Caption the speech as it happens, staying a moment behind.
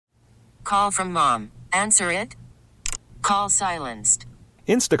call from mom. Answer it. Call silenced.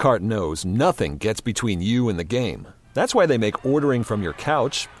 Instacart knows nothing gets between you and the game. That's why they make ordering from your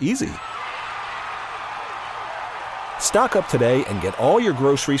couch easy. Stock up today and get all your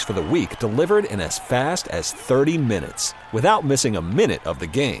groceries for the week delivered in as fast as 30 minutes without missing a minute of the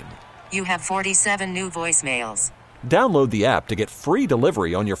game. You have 47 new voicemails. Download the app to get free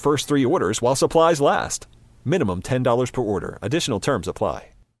delivery on your first 3 orders while supplies last. Minimum $10 per order. Additional terms apply.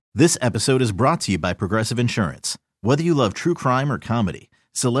 This episode is brought to you by Progressive Insurance. Whether you love true crime or comedy,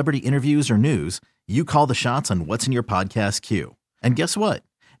 celebrity interviews or news, you call the shots on what's in your podcast queue. And guess what?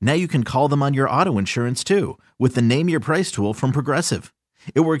 Now you can call them on your auto insurance too with the Name Your Price tool from Progressive.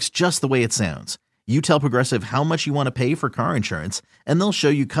 It works just the way it sounds. You tell Progressive how much you want to pay for car insurance, and they'll show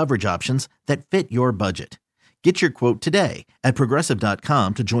you coverage options that fit your budget. Get your quote today at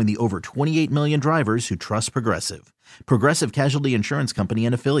Progressive.com to join the over 28 million drivers who trust Progressive. Progressive Casualty Insurance Company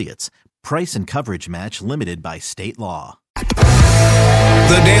and Affiliates. Price and coverage match limited by state law.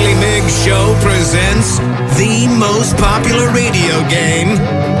 The Daily Migs Show presents the most popular radio game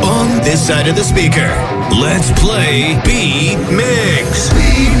on this side of the speaker. Let's play Beat Migs.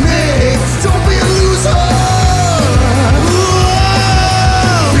 Beat Migs, don't be a loser.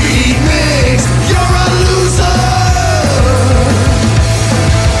 Whoa! Beat Migs, you're a loser.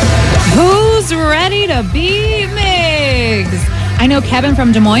 Who's ready to beat Migs? I know Kevin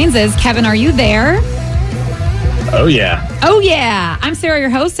from Des Moines is. Kevin, are you there? Oh, yeah. Oh, yeah. I'm Sarah, your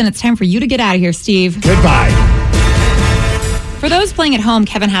host, and it's time for you to get out of here, Steve. Goodbye. For those playing at home,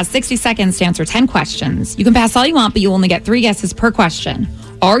 Kevin has 60 seconds to answer 10 questions. You can pass all you want, but you only get 3 guesses per question.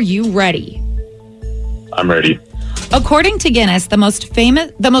 Are you ready? I'm ready. According to Guinness, the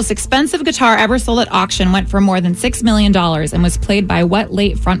most expensive guitar ever sold at auction went for more than $6 million and was played by what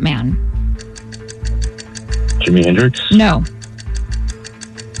late frontman? Jimi Hendrix? No.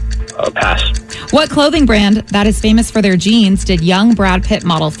 Pass. What clothing brand that is famous for their jeans did young Brad Pitt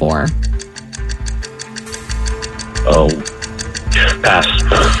model for? Oh, pass.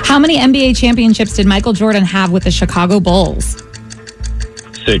 How many NBA championships did Michael Jordan have with the Chicago Bulls?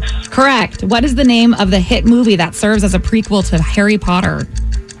 6. Correct. What is the name of the hit movie that serves as a prequel to Harry Potter?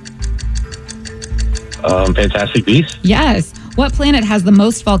 Fantastic Beasts? Yes. What planet has the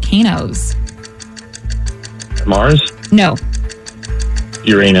most volcanoes? Mars? No.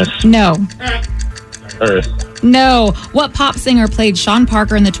 Uranus? No. Earth? No. What pop singer played Sean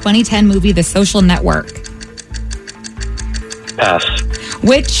Parker in the 2010 movie The Social Network? Pass.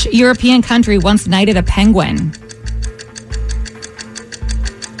 Which European country once knighted a penguin?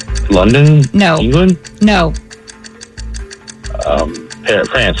 London? No. England? No.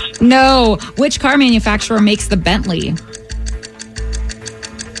 France? No. Which car manufacturer makes the Bentley?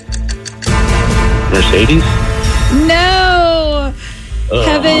 Mercedes? No.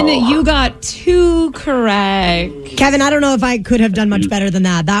 Kevin, you got 2 correct. Kevin, I don't know if I could have done much better than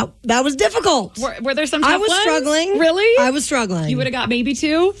that. That was difficult. Were there some tough I was ones? struggling. Really? I was struggling. You would have got maybe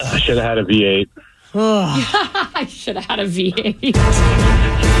 2? I should have had a V8. I should have had a V8.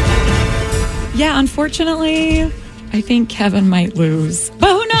 Yeah, unfortunately, I think Kevin might lose.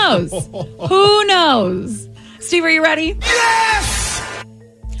 But who knows? Who knows? Steve, are you ready? Yes!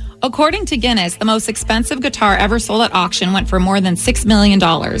 According to Guinness, the most expensive guitar ever sold at auction went for more than $6 million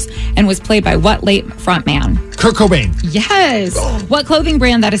and was played by what late frontman? Kurt Cobain. Yes. What clothing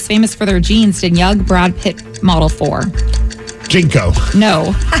brand that is famous for their jeans did young Brad Pitt model for? Jinko.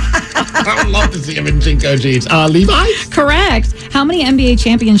 No. I would love to see him in Jinko jeans. Levi's? Correct. How many NBA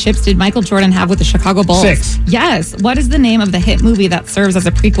championships did Michael Jordan have with the Chicago Bulls? 6. Yes. What is the name of the hit movie that serves as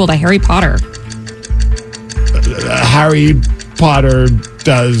a prequel to Harry Potter? Harry Potter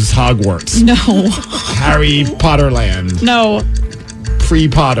does Hogwarts. No. Harry Potterland. No. Free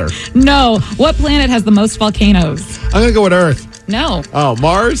Potter. No. What planet has the most volcanoes? I'm going to go with Earth. No. Oh,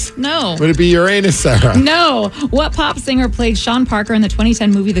 Mars? No. Would it be Uranus, Sarah? No. What pop singer played Sean Parker in the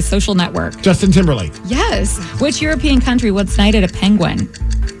 2010 movie The Social Network? Justin Timberlake. Yes. Which European country once knighted a penguin?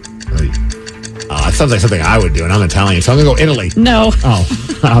 That sounds like something I would do, and I'm Italian, so I'm going to go Italy. No.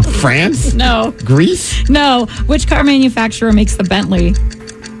 Oh, France? No. Greece? No. Which car manufacturer makes the Bentley?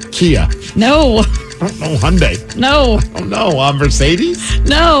 Kia. No. I don't know, Hyundai. No. Oh, no. Mercedes?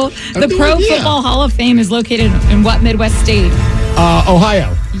 No. The no Pro idea. Football Hall of Fame is located in what Midwest state?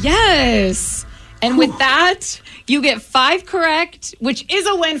 Ohio. Yes. And with that, you get 5 correct, which is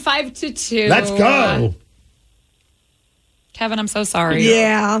a win, 5-2. Let's go. Kevin, I'm so sorry.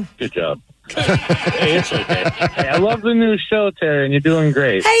 Yeah. Good job. Hey, it's okay. Hey, I love the new show, Terry, and you're doing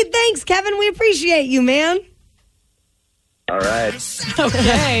great. Hey, thanks, Kevin. We appreciate you, man. All right.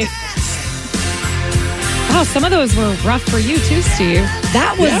 Okay. Wow, some of those were rough for you too, Steve.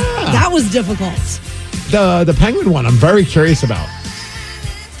 That was difficult. The penguin one, I'm very curious about.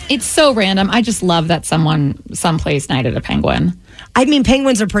 It's so random. I just love that someplace knighted a penguin. I mean,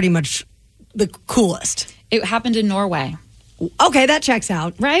 penguins are pretty much the coolest. It happened in Norway. Okay, that checks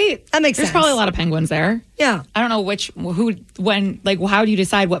out. Right? That makes There's sense. probably a lot of penguins there. Yeah. I don't know how do you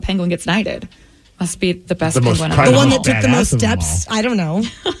decide what penguin gets knighted? Must be the best The most penguin. The Probably one the that took the badass most of them steps. I don't know.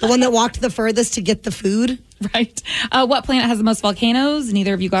 The one that walked the furthest to get the food. Right. What planet has the most volcanoes?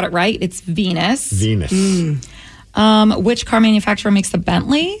 Neither of you got it right. It's Venus. Venus. Which car manufacturer makes the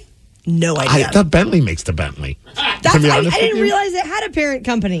Bentley? No idea. I thought Bentley makes the Bentley. I To be honest didn't with you. realize it had a parent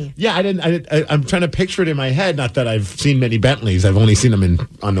company. Yeah, I didn't. I'm trying to picture it in my head. Not that I've seen many Bentleys. I've only seen them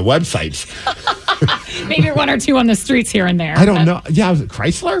on the websites. Maybe one or two on the streets here and there. I don't know. Yeah, was it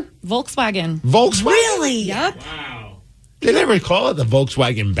Chrysler? Volkswagen. Volkswagen? Really? Yep. They never call it the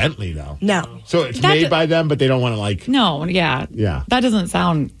Volkswagen Bentley, though. No. So it's That made d- by them, but they don't want to like. No, yeah. Yeah. That doesn't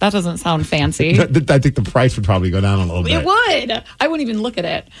sound fancy. I think the price would probably go down a little bit. It would. I wouldn't even look at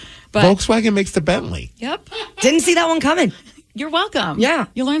it. But Volkswagen makes the Bentley. yep. Didn't see that one coming. You're welcome. Yeah.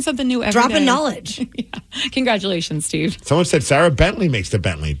 You learn something new every Dropping day. knowledge. Yeah. Congratulations, Steve. Someone said Sarah Bentley makes the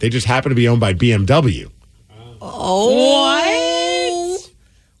Bentley. They just happen to be owned by BMW. Oh. What?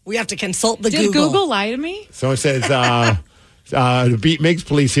 We have to consult the Did Google lie to me? Someone says the Beat Migs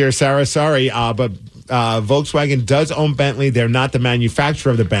police here. Sarah, sorry, but Volkswagen does own Bentley. They're not the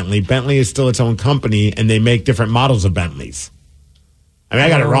manufacturer of the Bentley. Bentley is still its own company, and they make different models of Bentleys. I mean, I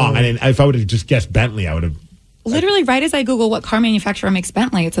got it wrong. I didn't. If I would have just guessed Bentley, I would have. Literally, right as I Google what car manufacturer makes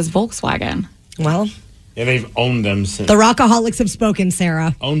Bentley, it says Volkswagen. Well, Yeah, they've owned them since. the Rockaholics have spoken,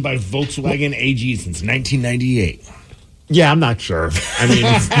 Sarah. Owned by Volkswagen AG since 1998. Yeah, I'm not sure. I mean,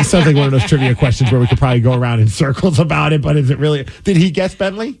 it sounds like one of those trivia questions where we could probably go around in circles about it. But is it really? Did he guess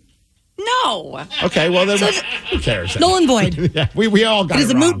Bentley? No. Okay, well then, who cares? Null and void. Yeah, we all got It it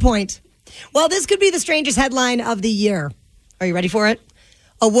is a wrong. moot point. Well, this could be the strangest headline of the year. Are you ready for it?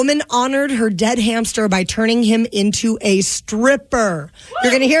 A woman honored her dead hamster by turning him into a stripper.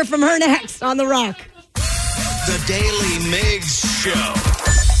 You're going to hear from her next on The Rock. The Daily Migs Show.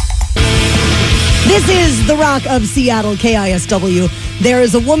 This is The Rock of Seattle, KISW. There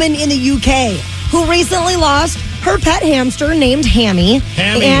is a woman in the UK who recently lost her pet hamster named Hammy.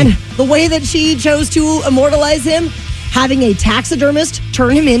 Hammy. And the way that she chose to immortalize him, having a taxidermist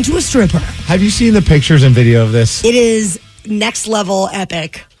turn him into a stripper. Have you seen the pictures and video of this? It is next level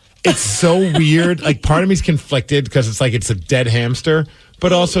epic. It's so weird. Like, part of me's conflicted because it's like it's a dead hamster,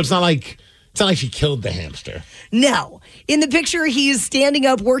 but also it's not like she killed the hamster. No. In the picture, he's standing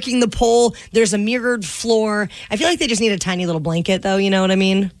up, working the pole. There's a mirrored floor. I feel like they just need a tiny little blanket, though. You know what I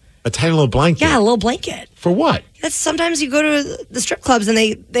mean? A tiny little blanket. Yeah, a little blanket. For what? That's sometimes you go to the strip clubs and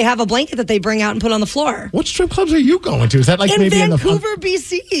they have a blanket that they bring out and put on the floor. What strip clubs are you going to? Is that like In maybe Vancouver,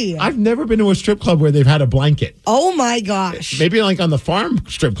 BC. I've never been to a strip club where they've had a blanket. Oh my gosh. Maybe like on the farm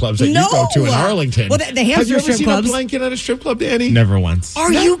strip clubs that No. you go to in Arlington. Well, the Have hamster you ever strip seen clubs. a blanket at a strip club, Danny? Never once.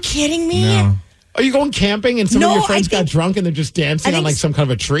 Are you kidding me? No. Are you going camping and some No, of your I friends got think- drunk and they're just dancing I on think like s- some kind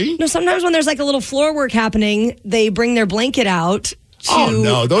of a tree? No, sometimes when there's like a little floor work happening, they bring their blanket out. Oh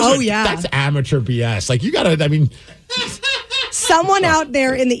no, Yeah. that's amateur BS. Like you gotta, I mean, Someone out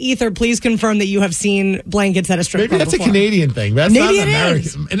there in the ether, please confirm that you have seen blankets at a strip maybe club that's before. a Canadian thing. That's Maybe not it American.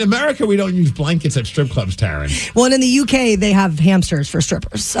 is. In America, we don't use blankets at strip clubs, Taryn. Well, and in the UK, they have hamsters for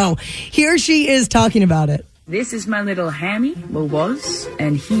strippers. So here she is talking about it. This is my little Hammy, well was,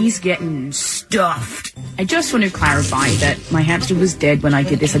 and he's getting stuffed. I just want to clarify that my hamster was dead when I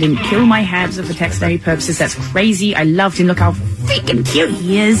did this. I didn't kill my hamster for taxidermy purposes. That's crazy. I loved him. Look how freaking cute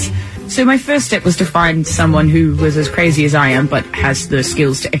he is. So my first step was to find someone who was as crazy as I am, but has the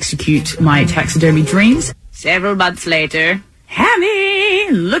skills to execute my taxidermy dreams. Several months later,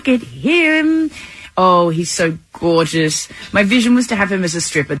 Hammy, look at him. Oh, he's so gorgeous. My vision was to have him as a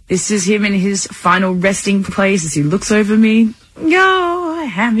stripper. This is him in his final resting place as he looks over me. Oh,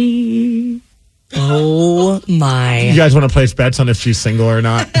 Hammy. Oh, my. You guys want to place bets on if she's single or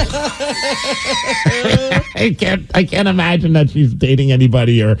not? I can't imagine that she's dating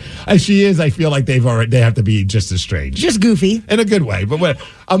anybody, or as she is. I feel like they have to be just as strange, Just goofy. in a good way. But when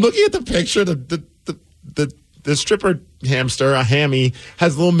I'm looking at the picture, the stripper hamster, a Hammy,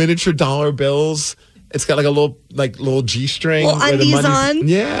 has little miniature dollar bills. It's got like a little G-string. Little where the undies money's- on.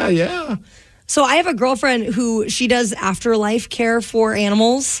 Yeah. So I have a girlfriend who she does afterlife care for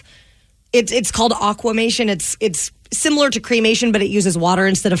animals. It's called aquamation. It's similar to cremation, but it uses water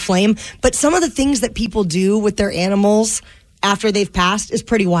instead of flame. But some of the things that people do with their animals after they've passed is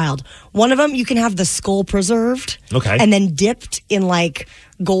pretty wild. One of them, you can have the skull preserved. Okay. And then dipped in like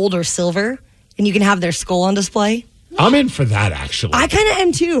gold or silver. and you can have their skull on display. I'm in for that, actually. I kind of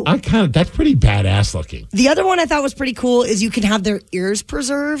am too. That's pretty badass looking. The other one I thought was pretty cool is you can have their ears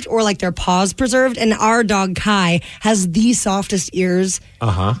preserved or like their paws preserved. And our dog Kai has the softest ears.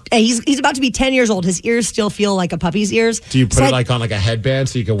 And he's about to be 10 years old. His ears still feel like a puppy's ears. Do you put it like on like a headband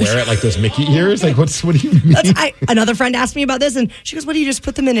so you can wear it like those Mickey ears? Like what do you mean? Another friend asked me about this and she goes, what do you just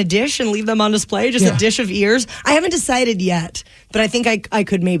put them in a dish and leave them on display? Just a dish of ears? I haven't decided yet, but I think I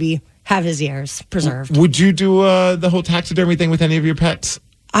could maybe have his ears preserved. Would you do the whole taxidermy thing with any of your pets?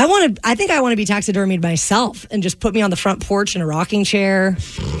 I think I want to be taxidermied myself and just put me on the front porch in a rocking chair.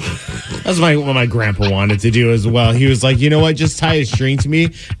 That's what my grandpa wanted to do as well. He was like, you know what? Just tie a string to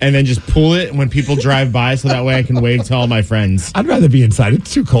me and then just pull it when people drive by so that way I can wave to all my friends. I'd rather be inside.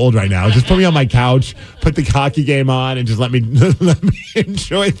 It's too cold right now. Just put me on my couch, put the hockey game on, and just let me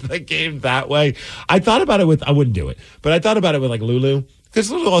enjoy the game that way. I thought about it I wouldn't do it, but I thought about it with like Lulu. Because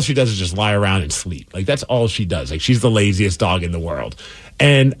Lulu, all she does is just lie around and sleep. Like, that's all she does. Like, she's the laziest dog in the world.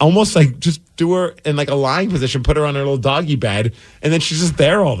 And almost like just do her in like a lying position, put her on her little doggy bed, and then she's just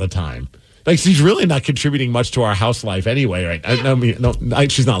there all the time. Like, she's really not contributing much to our house life anyway,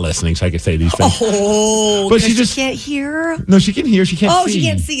 right? She's not listening, so I could say these things. Oh, but she can't hear? No, she can hear. She can't see. Oh, she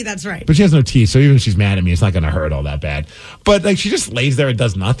can't see. That's right. But she has no teeth, so even if she's mad at me, it's not going to hurt all that bad. But, like, she just lays there and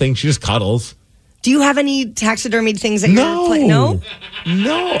does nothing. She just cuddles. Do you have any taxidermied things that you're playing? No?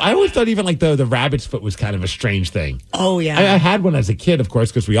 I always thought even like the rabbit's foot was kind of a strange thing. Oh, yeah. I had one as a kid, of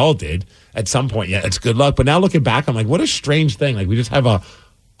course, because we all did at some point. Yeah, it's good luck. But now looking back, I'm like, what a strange thing. Like, we just have a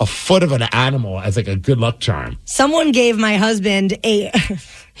foot of an animal as like a good luck charm. Someone gave my husband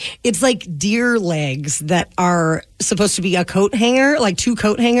it's like deer legs that are supposed to be a coat hanger, like 2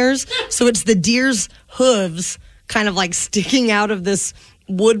 coat hangers. So it's the deer's hooves kind of like sticking out of this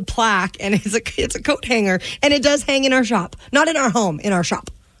wood plaque, and it's a coat hanger, and it does hang in our shop. Not in our home, in our shop.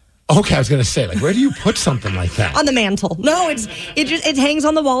 Okay, I was going to say, like, where do you put something like that? On the mantle. No, it hangs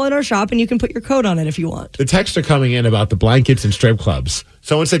on the wall in our shop, and you can put your coat on it if you want. The texts are coming in about the blankets and strip clubs.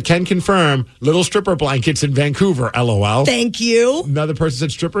 Someone said, can confirm, little stripper blankets in Vancouver, LOL. Thank you. Another person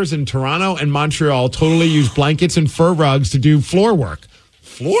said, strippers in Toronto and Montreal totally use blankets and fur rugs to do floor work.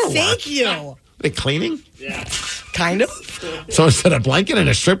 Floor work? Thank you. Are they cleaning? Yeah. Kind of. Someone said, a blanket in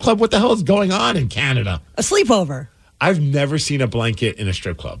a strip club? What the hell is going on in Canada? A sleepover. I've never seen a blanket in a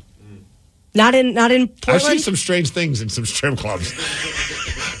strip club. Not in Portland? I've seen some strange things in some strip clubs.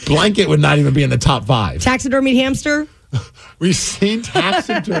 Blanket would not even be in the top 5. Taxidermied hamster? We've seen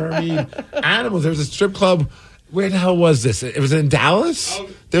taxidermied animals. There was a strip club. Where the hell was this? It was in Dallas?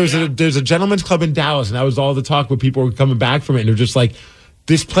 There's a gentleman's club in Dallas, and that was all the talk when people were coming back from it. And they're just like,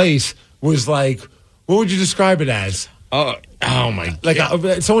 this place was like, what would you describe it as? Oh my God.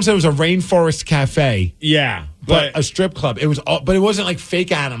 Like someone said it was a rainforest cafe. Yeah. But a strip club. It was but it wasn't like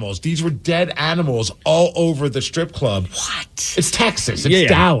fake animals. These were dead animals all over the strip club. What? It's Texas. It's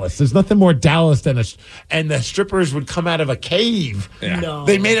Dallas. There's nothing more Dallas than and the strippers would come out of a cave. Yeah. No.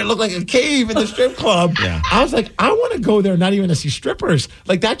 They made it look like a cave in the strip club. Yeah. I was like, I want to go there not even to see strippers.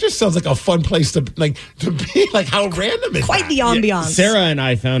 Like that just sounds like a fun place to be. Like how random is quite that? the ambiance. Yeah. Sarah and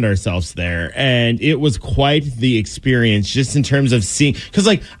I found ourselves there, and it was quite the experience just in terms of seeing, because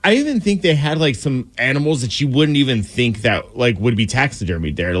like I even think they had like some animals that you wouldn't even think that like would be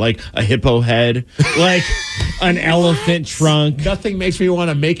taxidermied there, like a hippo head, like an elephant trunk. Nothing makes me want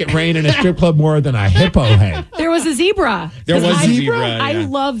to make it rain in a strip club more than a hippo head. There was a zebra. There was a zebra. I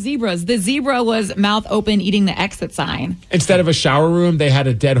love zebras. The zebra was mouth open eating the exit sign. Instead of a shower room, they had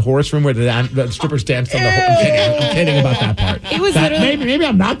a dead horse room where the strippers danced on the horse. I'm kidding about that part. It was literally maybe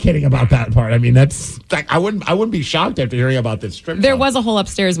I'm not kidding about that part. I mean, that's like I wouldn't be shocked after hearing about this strip club. There was a whole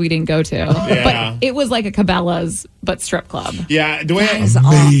upstairs we didn't go to, but it was like a Cabela's but strip club. Yeah, the way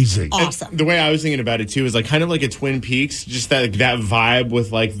amazing, awesome. The way I was thinking about it too is like kind of like a Twin Peaks, just that vibe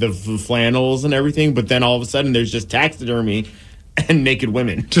with like the flannels and everything. But then all of a sudden, there's just taxidermy and naked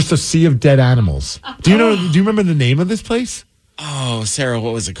women. Just a sea of dead animals. Do you remember the name of this place? Oh, Sarah,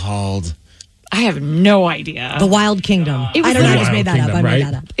 what was it called? I have no idea. The Wild Kingdom. It was I don't know. I the just made that Wild up. I Kingdom, made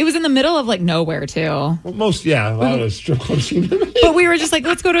right? that up. It was in the middle of like nowhere too. Well, a lot of strip clubs seem to be. But we were just like,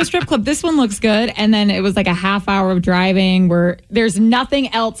 let's go to a strip club. This one looks good. And then it was like a half hour of driving where there's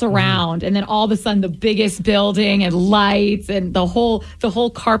nothing else around. And then all of a sudden the biggest building and lights and the whole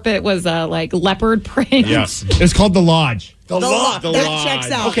carpet was like leopard print. Yes. It's called The Lodge. The Lodge. That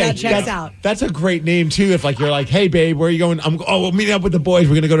checks out. Okay, that checks out. That's a great name too. If like you're like, hey babe, where are you going? We're meeting up with the boys.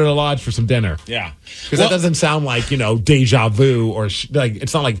 We're gonna go to the Lodge for some dinner. Yeah, because that doesn't sound like deja vu or like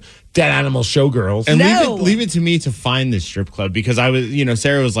it's not like Dead Animal Showgirls. And leave it to me to find this strip club because I was,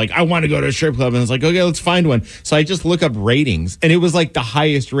 Sarah was like, I want to go to a strip club, and I was like, okay, let's find one. So I just look up ratings, and it was like the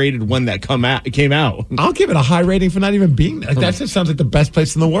highest rated one that came out. I'll give it a high rating for not even being there. That just sounds like the best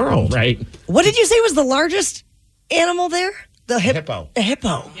place in the world, right? What did you say was the largest animal there? The hippo. The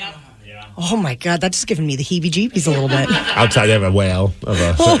hippo. Yeah. Oh my God, that's just giving me the heebie-jeebies a little bit. Outside they have a whale of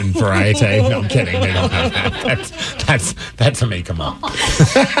a certain variety. No, I'm kidding. They don't have that. That's a make 'em up.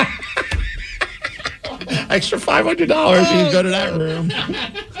 Extra $500. You can go to that room.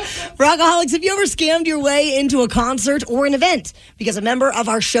 Rockaholics, have you ever scammed your way into a concert or an event? Because a member of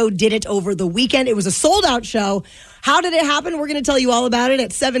our show did it over the weekend. It was a sold-out show. How did it happen? We're going to tell you all about it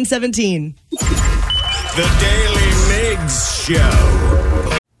at 7:17. The Daily Migs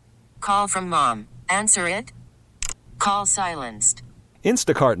Show. Call from mom. Answer it. Call silenced.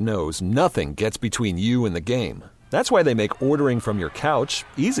 Instacart knows nothing gets between you and the game. That's why they make ordering from your couch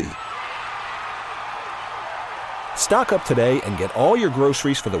easy. Stock up today and get all your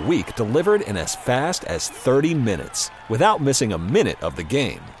groceries for the week delivered in as fast as 30 minutes without missing a minute of the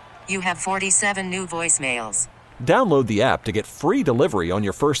game. You have 47 new voicemails. Download the app to get free delivery on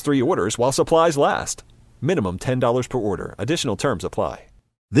your first 3 orders while supplies last. Minimum $10 per order. Additional terms apply.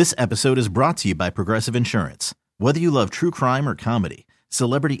 This episode is brought to you by Progressive Insurance. Whether you love true crime or comedy,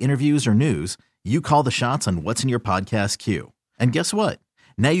 celebrity interviews or news, you call the shots on what's in your podcast queue. And guess what?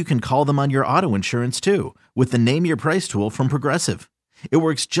 Now you can call them on your auto insurance too with the Name Your Price tool from Progressive. It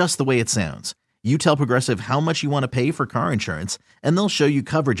works just the way it sounds. You tell Progressive how much you want to pay for car insurance, and they'll show you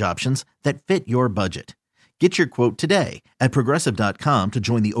coverage options that fit your budget. Get your quote today at Progressive.com to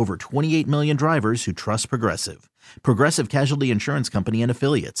join the over 28 million drivers who trust Progressive. Progressive Casualty Insurance Company and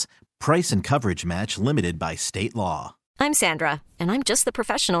Affiliates. Price and coverage match limited by state law. I'm Sandra, and I'm just the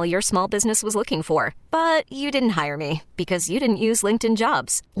professional your small business was looking for. But you didn't hire me because you didn't use LinkedIn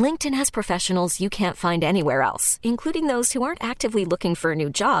Jobs. LinkedIn has professionals you can't find anywhere else, including those who aren't actively looking for a new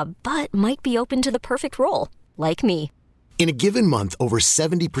job, but might be open to the perfect role, like me. In a given month, over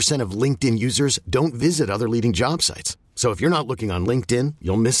 70% of LinkedIn users don't visit other leading job sites. So if you're not looking on LinkedIn,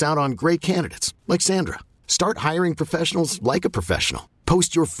 you'll miss out on great candidates like Sandra. Start hiring professionals like a professional.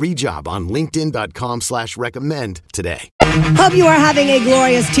 Post your free job on linkedin.com/recommend today. Hope you are having a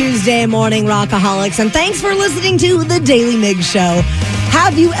glorious Tuesday morning, Rockaholics, and thanks for listening to The Daily Migs Show.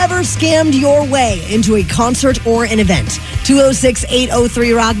 Have you ever scammed your way into a concert or an event?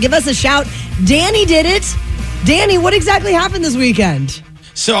 206-803-ROCK. Give us a shout. Danny did it. Danny, what exactly happened this weekend?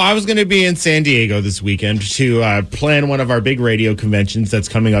 So I was going to be in San Diego this weekend to plan one of our big radio conventions that's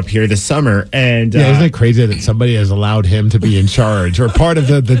coming up here this summer. And isn't it crazy that somebody has allowed him to be in charge or part of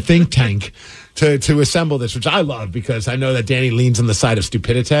the think tank to assemble this, which I love because I know that Danny leans on the side of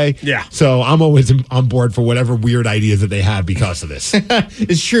stupidity. Yeah. So I'm always on board for whatever weird ideas that they have because of this.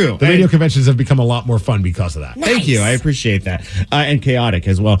 It's true. The radio conventions have become a lot more fun because of that. Nice. Thank you. I appreciate that. And chaotic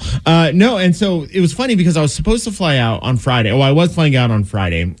as well. No, and so it was funny because I was supposed to fly out on Friday. Well, I was flying out on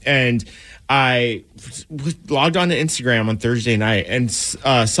Friday, and I logged on to Instagram on Thursday night, and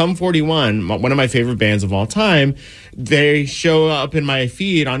Sum 41, one of my favorite bands of all time, they show up in my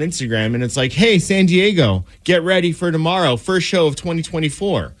feed on Instagram, and it's like, hey, San Diego, get ready for tomorrow, first show of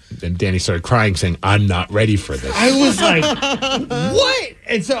 2024. Then Danny started crying, saying, I'm not ready for this. I was like, what?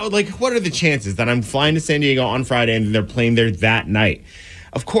 And so, like, what are the chances that I'm flying to San Diego on Friday and they're playing there that night?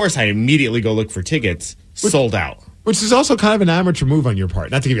 Of course, I immediately go look for tickets, sold out. Which is also kind of an amateur move on your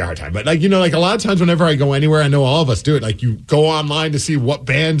part. Not to give you a hard time, but like a lot of times whenever I go anywhere, I know all of us do it. Like you go online to see what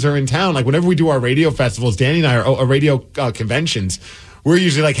bands are in town. Like whenever we do our radio festivals, Danny and I are radio conventions. We're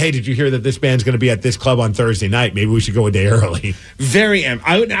usually like, hey, did you hear that this band's going to be at this club on Thursday night? Maybe we should go a day early.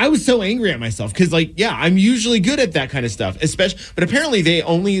 I was so angry at myself because, like, yeah, I'm usually good at that kind of stuff, but apparently they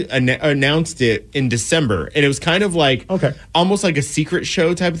only announced it in December, and it was kind of like almost like a secret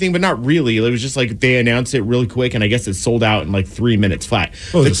show type of thing, but not really. It was just like they announced it really quick, and I guess it sold out in like 3 minutes flat.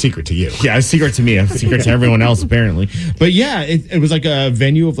 Well, it's a secret to you. Yeah, a secret to me, a secret to everyone else apparently. But yeah, it was like a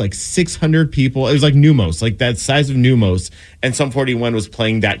venue of like 600 people. It was like Numos, like that size of Numos, and Sum 41 was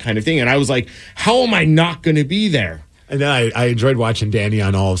playing that kind of thing, and I was like, how am I not going to be there? And then I enjoyed watching Danny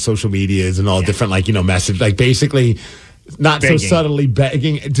on all social medias and all different message, like basically not begging. so subtly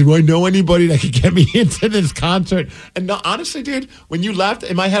begging, do I know anybody that could get me into this concert? And no, honestly, dude, when you left,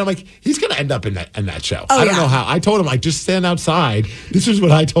 in my head, I'm like, he's going to end up in that show. I don't know how. I told him, like, just stand outside. This is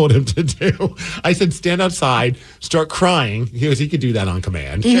what I told him to do. I said, stand outside, start crying. He goes, he could do that on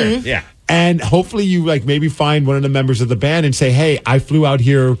command. Sure, yeah. And hopefully you like maybe find one of the members of the band and say, hey, I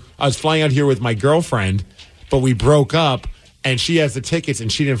was flying out here with my girlfriend, but we broke up. And she has the tickets,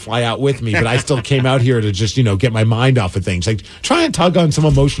 and she didn't fly out with me, but I still came out here to just, get my mind off of things. Like, try and tug on some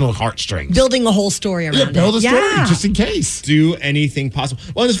emotional heartstrings. Building a whole story around it. Build a story just in case. Do anything possible.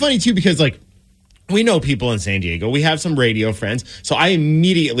 Well, it's funny, too, because, like, we know people in San Diego. We have some radio friends. So I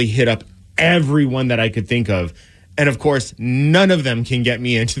immediately hit up everyone that I could think of. And, of course, none of them can get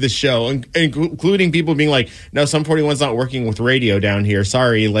me into the show, including people being like, no, Sum 41's not working with radio down here.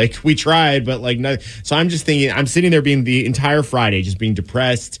 Sorry. Like, we tried, but, like, no. So I'm just thinking, I'm sitting there being the entire Friday just being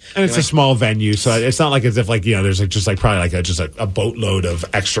depressed. And it's a small venue, so it's not like as if, like, there's like just like probably like a boatload of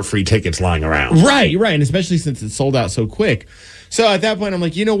extra free tickets lying around. Right. And especially since it sold out so quick. So at that point, I'm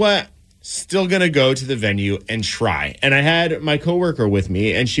like, you know what? Still going to go to the venue and try. And I had my coworker with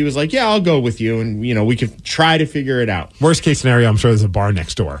me, and she was like, yeah, I'll go with you. And, we could try to figure it out. Worst case scenario, I'm sure there's a bar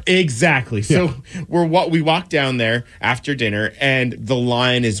next door. Exactly. So we walk down there after dinner, and the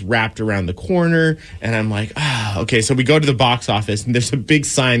line is wrapped around the corner. And I'm like, okay. So we go to the box office, and there's a big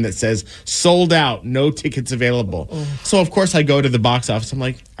sign that says, sold out, no tickets available. So, of course, I go to the box office. I'm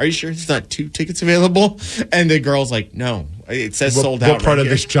like, are you sure there's not 2 tickets available? And the girl's like, no. It says sold out. What part right of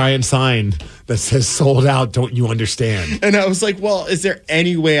here. this giant sign that says sold out don't you understand? And I was like, well, is there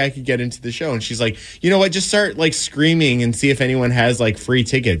any way I could get into the show? And she's like, you know what? Just start like screaming and see if anyone has like free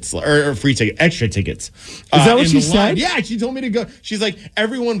tickets or extra tickets. Is that what she said? Yeah, she told me to go. She's like,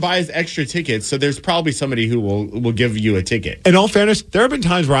 everyone buys extra tickets, so there's probably somebody who will give you a ticket. In all fairness, there have been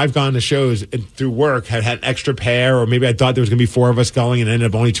times where I've gone to shows and through work had an extra pair, or maybe I thought there was going to be 4 of us going and ended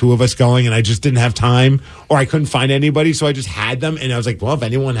up only 2 of us going, and I just didn't have time, or I couldn't find anybody, so I just had them. And I was like, well,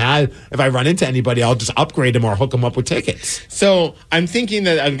 if I run into anybody, I'll just upgrade them or hook them up with tickets. So I'm thinking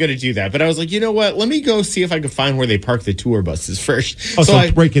that I'm going to do that. But I was like, you know what? Let me go see if I can find where they park the tour buses first. Oh, so I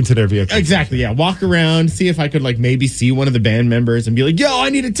break into their vehicle. Exactly, yeah. Walk around, see if I could like maybe see one of the band members and be like, yo, I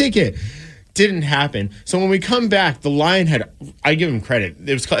need a ticket. Didn't happen. So when we come back, the line I give them credit.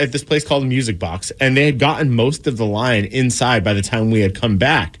 It was at this place called Music Box, and they had gotten most of the line inside by the time we had come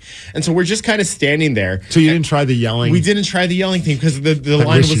back. And so we're just kind of standing there. So you didn't try the yelling? We didn't try the yelling thing because the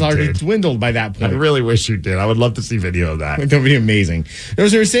line was already dwindled by that point. I really wish you did. I would love to see video of that. That would be amazing.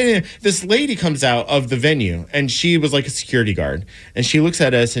 As we were sitting there, this lady comes out of the venue, and she was like a security guard. And she looks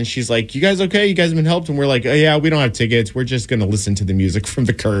at us, and she's like, you guys okay? You guys have been helped? And we're like, oh, yeah, we don't have tickets. We're just going to listen to the music from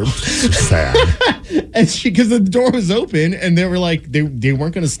the curb. Sad. And because the door was open and they were like, they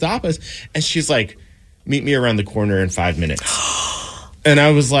weren't going to stop us. And she's like, meet me around the corner in 5 minutes. And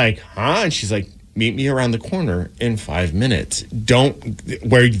I was like, huh? And she's like, meet me around the corner in 5 minutes.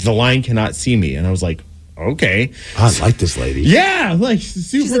 Where the line cannot see me. And I was like, okay. I like this lady. Yeah, like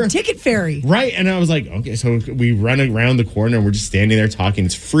super. She's a ticket fairy. Right. And I was like, okay. So we run around the corner and we're just standing there talking.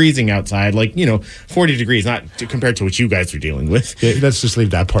 It's freezing outside, 40 degrees, not compared to what you guys are dealing with. Yeah, let's just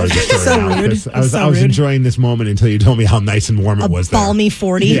leave that part of the story So out. rude. I was enjoying this moment until you told me how nice and warm it was there. Balmy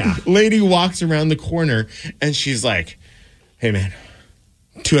 40. Yeah. Lady walks around the corner and she's like, hey, man,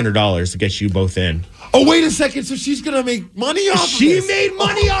 $200 to get you both in. Oh, wait a second. So she's going to make money off of this? She made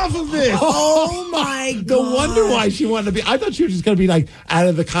money off of this. Oh, my God. No wonder why she wanted to be. I thought she was just going to be like, out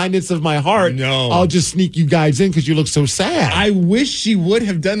of the kindness of my heart, no, I'll just sneak you guys in because you look so sad. I wish she would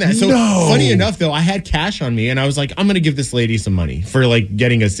have done that. So funny enough, though, I had cash on me and I was like, I'm going to give this lady some money for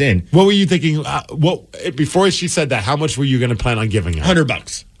getting us in. What were you thinking? Before she said that, how much were you going to plan on giving her?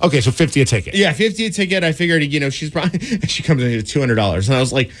 $100. Okay, so 50 a ticket. Yeah, 50 a ticket. I figured, she's probably, she comes in at $200. And I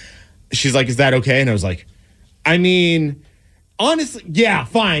was like, she's like, is that okay? And I was like, I mean, honestly, yeah,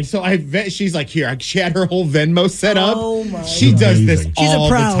 fine. So she's like, here, she had her whole Venmo set up. Oh my! She does this She's all a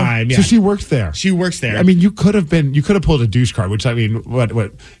pro. the time. Yeah. So she works there. She works there. I mean, you could have pulled a douche card, which I mean, what you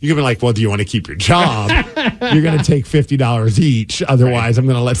could have been like, well, do you want to keep your job? You're going to take $50 each. Otherwise, I'm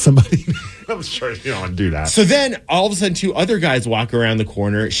going to let somebody. I'm sure you don't want to do that. So then all of a sudden 2 other guys walk around the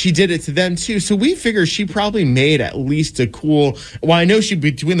corner. She did it to them too. So we figure she probably made at least a cool, well, I know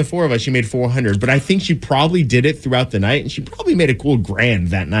between the 4 of us, she made 400, but I think she probably did it throughout the night and she probably made a cool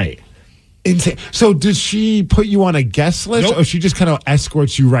 $1,000 that night. Insane. So does she put you on a guest list Nope. or she just kind of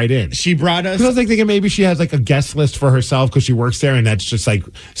escorts you right in? She brought us. Because I was thinking maybe she has like a guest list for herself because she works there and that's just like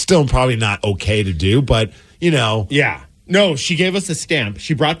still probably not okay to do, but Yeah. No, she gave us a stamp.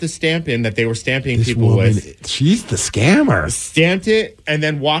 She brought the stamp in that they were stamping this people woman, with. She's the scammer. Stamped it and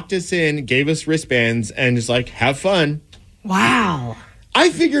then walked us in, gave us wristbands, and just like, have fun. Wow. I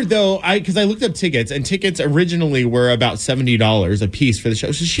figured, though, because I looked up tickets, and tickets originally were about $70 a piece for the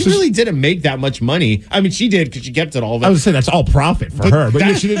show. So she really didn't make that much money. I mean, she did because she kept it all. I was saying that's all profit for her,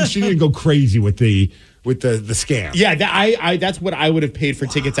 but she didn't go crazy with the scam. Yeah, that's what I would have paid for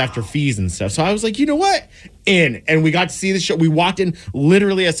tickets after fees and stuff. So I was like, you know what? And we got to see the show. We walked in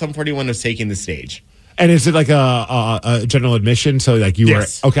literally as Sum 41 was taking the stage. And is it like a general admission? So like you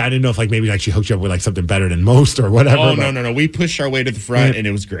Yes. were okay. I didn't know if like maybe like she hooked you up with like something better than most or whatever. Oh no! We pushed our way to the front, and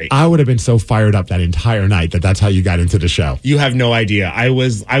it was great. I would have been so fired up that entire night that's how you got into the show. You have no idea. I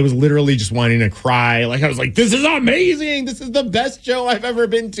was literally just wanting to cry. Like I was like, "This is amazing! This is the best show I've ever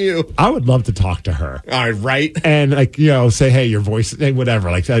been to." I would love to talk to her. Right? And like say, hey, your voice, whatever.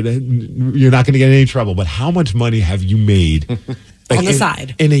 Like you're not going to get in any trouble. But how much money have you made? Like on the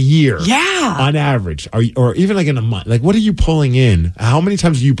side in a year, on average, or even like in a month, like what are you pulling in? How many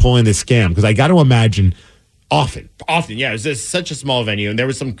times do you pull in this scam? Because I got to imagine often, yeah. It was just such a small venue, and there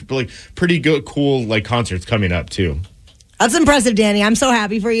was some like pretty good, cool like concerts coming up too. That's impressive, Danny. I'm so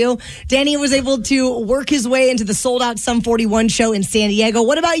happy for you. Danny was able to work his way into the sold-out Sum 41 show in San Diego.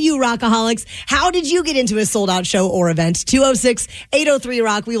 What about you, Rockaholics? How did you get into a sold-out show or event?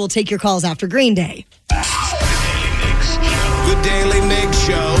 206-803-ROCK. We will take your calls after Green Day. The Daily Migs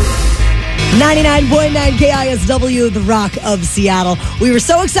Show. 99.9 KISW, the Rock of Seattle. We were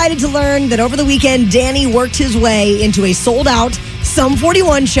so excited to learn that over the weekend, Danny worked his way into a sold-out Sum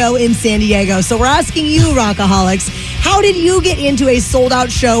 41 show in San Diego. So we're asking you, Rockaholics, how did you get into a sold-out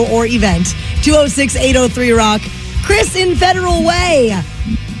show or event? 206-803-ROCK. Chris in Federal Way.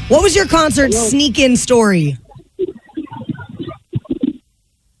 What was your concert sneak-in story?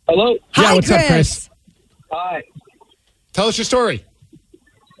 Hello? Hi, what's up, Chris? Hi. Tell us your story.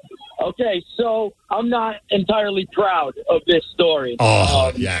 Okay, so I'm not entirely proud of this story.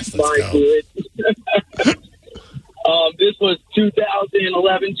 Oh, yes, let's go. This was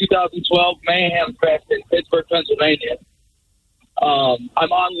 2011, 2012 Mayhem Fest in Pittsburgh, Pennsylvania.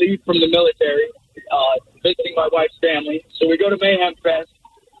 I'm on leave from the military, visiting my wife's family. So we go to Mayhem Fest.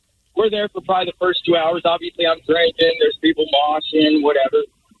 We're there for probably the first 2 hours. Obviously, I'm drinking. There's people moshing, whatever.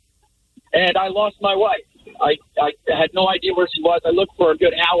 And I lost my wife. I had no idea where she was. I looked for a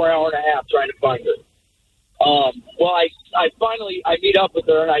good hour and a half trying to find her. Well, I finally meet up with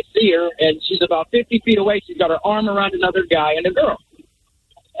her, and I see her, and she's about 50 feet away. She's got her arm around another guy and a girl.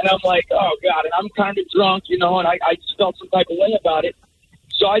 And I'm like, oh, God, and I'm kind of drunk, and I just felt some type of way about it.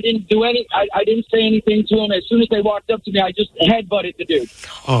 So I didn't do I didn't say anything to him. As soon as they walked up to me, I just headbutted the dude.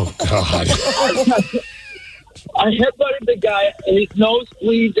 Oh, God. I headbutted the guy. His nose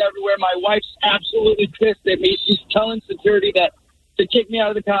bleeds everywhere. My wife's absolutely pissed at me. She's telling security to kick me out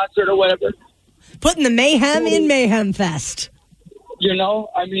of the concert or whatever. Putting the mayhem in Mayhem Fest. Fences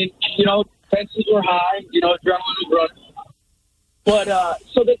were high. Adrenaline was running. But,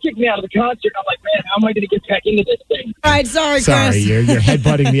 so they kicked me out of the concert. I'm like, man, how am I going to get back into this thing? All right, sorry, Sorry, Chris. you're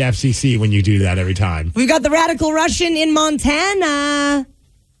headbutting the FCC when you do that every time. We've got the Radical Russian in Montana.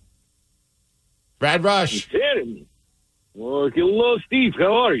 Brad Rush. Well, hello, Steve.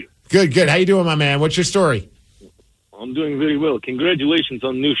 How are you? Good. How you doing, my man? What's your story? I'm doing very well. Congratulations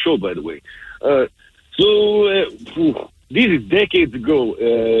on the new show, by the way. This is decades ago.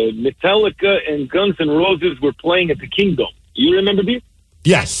 Metallica and Guns N' Roses were playing at the Kingdom. You remember this?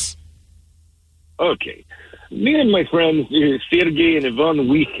 Yes. Okay. Me and my friends, Sergey and Ivan,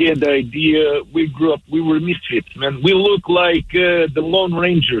 we had the idea. We grew up. We were misfits, man. We look like the Lone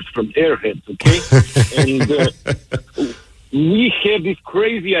Rangers from Airheads, okay? And we had this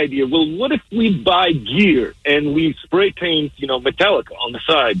crazy idea. Well, what if we buy gear and we spray paint, Metallica on the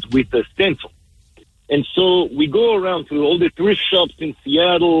sides with a stencil? And so we go around to all the thrift shops in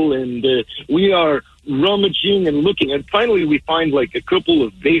Seattle, and we are rummaging and looking. And finally, we find like a couple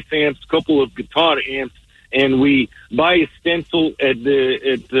of bass amps, a couple of guitar amps, and we buy a stencil at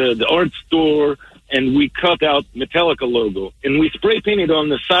the art store, and we cut out Metallica logo, and we spray paint it on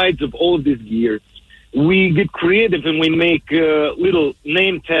the sides of all of this gear. We get creative, and we make little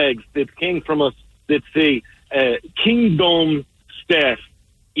name tags that came from us that say Kingdom Staff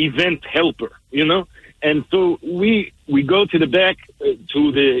Event Helper, And so we go to the back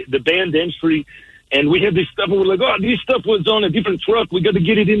to the band entry, and we have this stuff, and we're like, oh, this stuff was on a different truck. We got to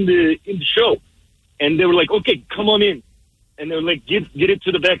get it in the show. And they were like, okay, come on in. And they were like, get it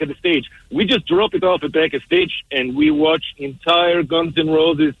to the back of the stage. We just drop it off at back of stage, and we watch entire Guns N'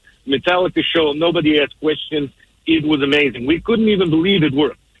 Roses Metallica show. Nobody asked questions. It was amazing. We couldn't even believe it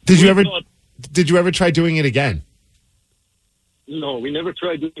worked. Did you ever try doing it again? No, we never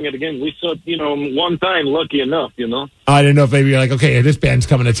tried doing it again. We saw, one time, lucky enough, I didn't know if maybe you're like, okay, this band's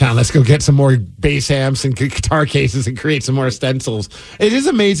coming to town. Let's go get some more bass amps and guitar cases and create some more stencils. It is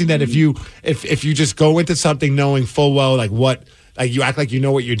amazing that if you just go into something knowing full well you act like you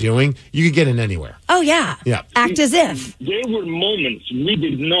know what you're doing, you can get in anywhere. Oh yeah. Yeah. Act as if. There were moments we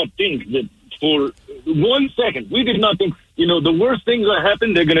did not think that for 1 second, we did not think, the worst things that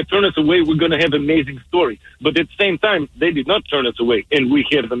happen, they're going to turn us away. We're going to have an amazing story. But at the same time, they did not turn us away, and we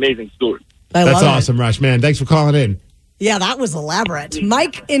had an amazing story. That's awesome, Rush, man. Thanks for calling in. Yeah, that was elaborate.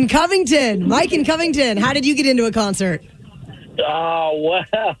 Mike in Covington, how did you get into a concert? Well,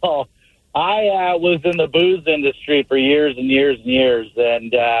 I was in the booze industry for years and years and years,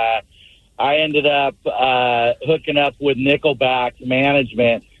 and I ended up hooking up with Nickelback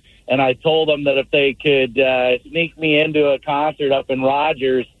management. And I told them that if they could sneak me into a concert up in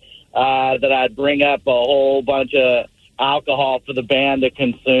Rogers, that I'd bring up a whole bunch of alcohol for the band to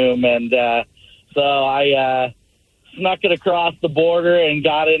consume. And so I snuck it across the border and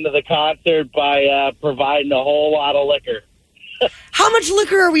got into the concert by providing a whole lot of liquor. How much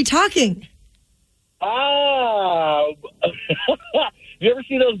liquor are we talking? You ever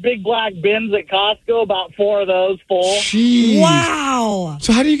see those big black bins at Costco? About 4 of those full. Jeez. Wow.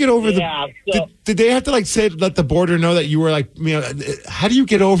 So how do you get over so, did they have to let the border know that you were how do you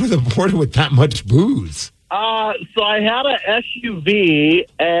get over the border with that much booze? So I had an SUV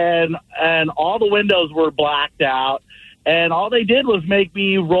and all the windows were blacked out, and all they did was make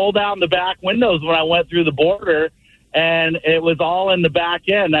me roll down the back windows when I went through the border, and it was all in the back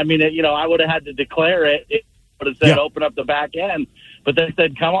end. I mean, I would have had to declare it. It would have said open up the back end. But they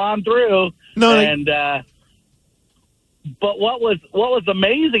said, "Come on through." But what was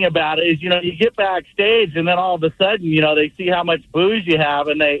amazing about it is, you get backstage, and then all of a sudden, they see how much booze you have,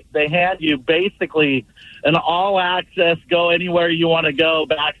 and they hand you basically an all-access, go anywhere you want to go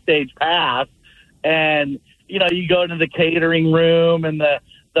backstage pass, and you go to the catering room and the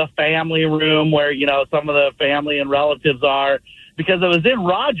family room where some of the family and relatives are, because it was in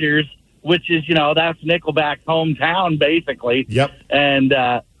Rogers, which is, that's Nickelback's hometown, basically. Yep. And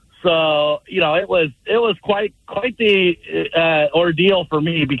so, it was quite the ordeal for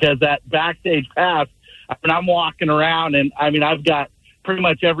me, because that backstage pass, I'm walking around, and I've got pretty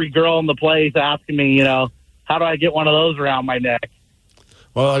much every girl in the place asking me, how do I get one of those around my neck?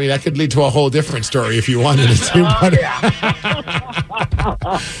 Well, that could lead to a whole different story if you wanted it to.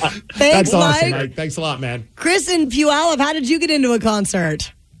 Thanks, That's awesome, Mike. Thanks a lot, man. Chris in Puyallup, how did you get into a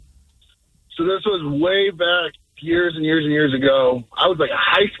concert? So this was way back years and years and years ago. I was like a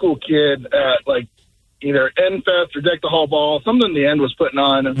high school kid at either N-Fest or Deck the Hall Ball. Something in the end was putting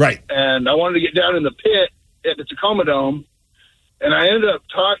on. Right. And I wanted to get down in the pit at the Tacoma Dome. And I ended up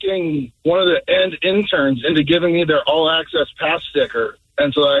talking one of the end interns into giving me their all-access pass sticker.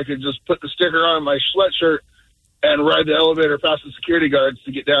 And so I could just put the sticker on my sweatshirt and ride the elevator past the security guards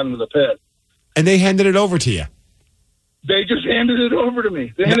to get down into the pit. And they handed it over to you. They just handed it over to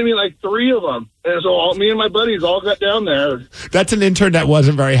me. They handed me 3 of them. And so me and my buddies all got down there. That's an intern that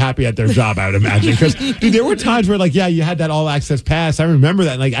wasn't very happy at their job, I would imagine. Because, dude, there were times where, you had that all-access pass. I remember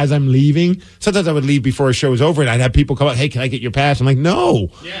that. As I'm leaving, sometimes I would leave before a show was over, and I'd have people come up, hey, can I get your pass? I'm like, no.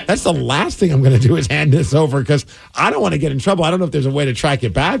 Yeah. That's the last thing I'm going to do is hand this over, because I don't want to get in trouble. I don't know if there's a way to track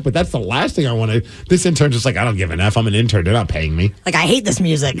it back, but that's the last thing I want to. This intern's just I don't give an F. I'm an intern. They're not paying me. I hate this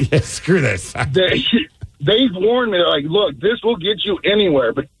music. Yeah, screw this. They've warned me, they're like, look, this will get you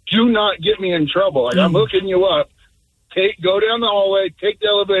anywhere, but do not get me in trouble. I'm hooking you up. Go down the hallway, take the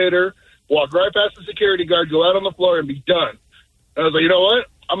elevator, walk right past the security guard, go out on the floor, and be done. And I was like, you know what?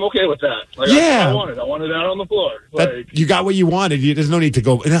 I'm okay with that. I want it out on the floor. You got what you wanted. There's no need to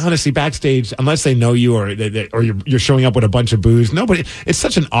go. And honestly, backstage, unless they know you or you're showing up with a bunch of booze, nobody. It's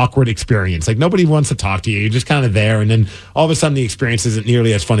such an awkward experience. Nobody wants to talk to you. You're just kind of there, and then all of a sudden, the experience isn't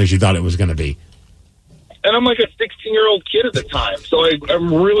nearly as fun as you thought it was going to be. And I'm like a 16-year-old kid at the time, so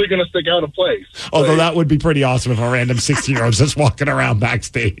I'm really going to stick out of place. Although that would be pretty awesome if a random 16-year-old's just walking around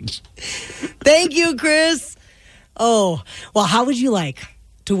backstage. Thank you, Chris. Oh, well, how would you like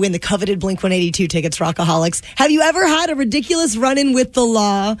to win the coveted Blink-182 tickets, Rockaholics? Have you ever had a ridiculous run-in with the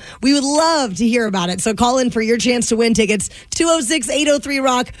law? We would love to hear about it, so call in for your chance to win tickets,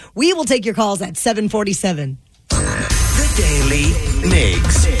 206-803-ROCK. We will take your calls at 747. The Daily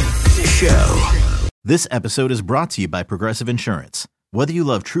Migs Show. This episode is brought to you by Progressive Insurance. Whether you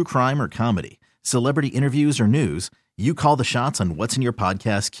love true crime or comedy, celebrity interviews or news, you call the shots on what's in your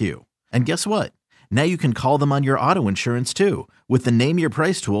podcast queue. And guess what? Now you can call them on your auto insurance too, with the Name Your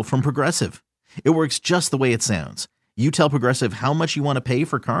Price tool from Progressive. It works just the way it sounds. You tell Progressive how much you want to pay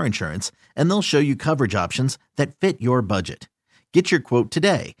for car insurance, and they'll show you coverage options that fit your budget. Get your quote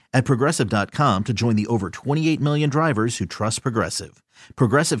today at Progressive.com to join the over 28 million drivers who trust Progressive.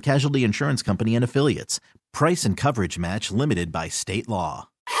 Progressive Casualty Insurance Company and Affiliates. Price and coverage match limited by state law.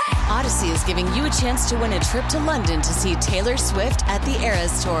 Odyssey is giving you a chance to win a trip to London to see Taylor Swift at the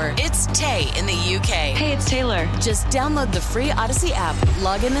Eras Tour. It's Tay in the UK. Hey, it's Taylor. Just download the free Odyssey app,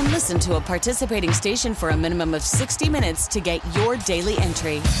 log in and listen to a participating station for a minimum of 60 minutes to get your daily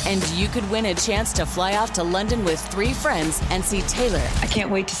entry. And you could win a chance to fly off to London with 3 friends and see Taylor. I can't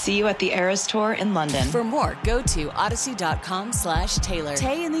wait to see you at the Eras Tour in London. For more, go to odyssey.com/Taylor.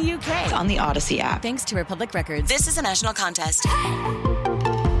 Tay in the UK. It's on the Odyssey app. Thanks to Republic Records. This is a national contest.